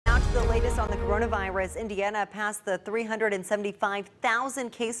latest on the coronavirus, Indiana passed the 375,000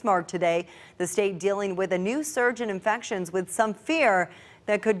 case mark today. The state dealing with a new surge in infections with some fear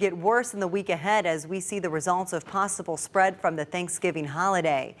that could get worse in the week ahead as we see the results of possible spread from the Thanksgiving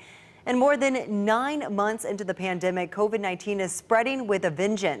holiday. And more than 9 months into the pandemic, COVID-19 is spreading with a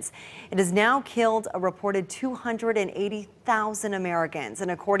vengeance. It has now killed a reported 280,000 Americans. And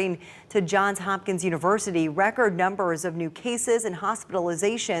according to Johns Hopkins University, record numbers of new cases and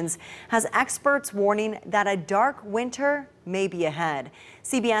hospitalizations has experts warning that a dark winter may be ahead.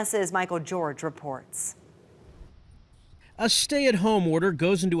 CBS's Michael George reports. A stay-at-home order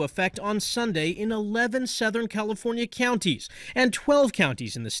goes into effect on Sunday in 11 Southern California counties and 12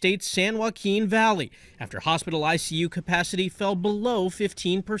 counties in the state's San Joaquin Valley after hospital ICU capacity fell below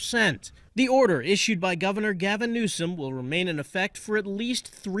 15%. The order issued by Governor Gavin Newsom will remain in effect for at least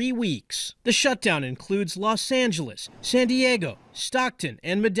 3 weeks. The shutdown includes Los Angeles, San Diego, Stockton,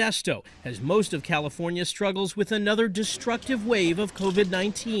 and Modesto, as most of California struggles with another destructive wave of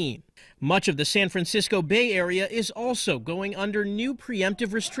COVID-19. Much of the San Francisco Bay Area is also going under new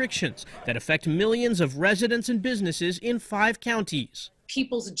preemptive restrictions that affect millions of residents and businesses in 5 counties.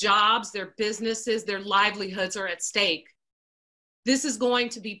 People's jobs, their businesses, their livelihoods are at stake. This is going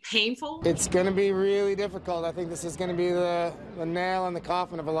to be painful. It's going to be really difficult. I think this is going to be the nail in the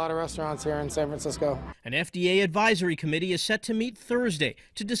coffin of a lot of restaurants here in San Francisco. An FDA advisory committee is set to meet Thursday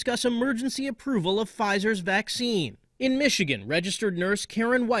to discuss emergency approval of Pfizer's vaccine. In Michigan, registered nurse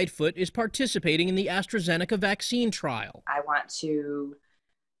Karen Whitefoot is participating in the AstraZeneca vaccine trial. I want to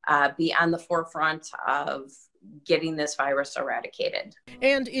be on the forefront of getting this virus eradicated.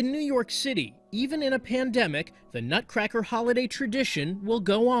 And in New York City, even in a pandemic, the Nutcracker holiday tradition will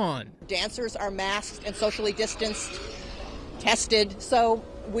go on. Dancers are masked and socially distanced, tested, so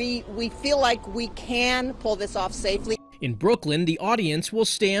we feel like we can pull this off safely. In Brooklyn, the audience will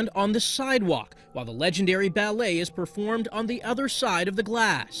stand on the sidewalk while the legendary ballet is performed on the other side of the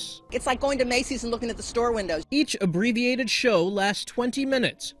glass. It's like going to Macy's and looking at the store windows. Each abbreviated show lasts 20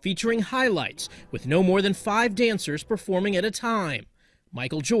 minutes, featuring highlights, with no more than 5 dancers performing at a time.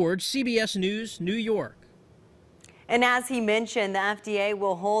 Michael George, CBS News, New York. And as he mentioned, the FDA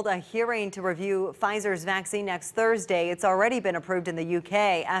will hold a hearing to review Pfizer's vaccine next Thursday. It's already been approved in the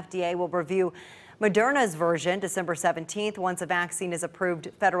UK. FDA will review Moderna's version December 17th. Once a vaccine is approved,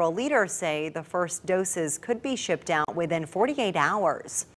 federal leaders say the first doses could be shipped out within 48 hours.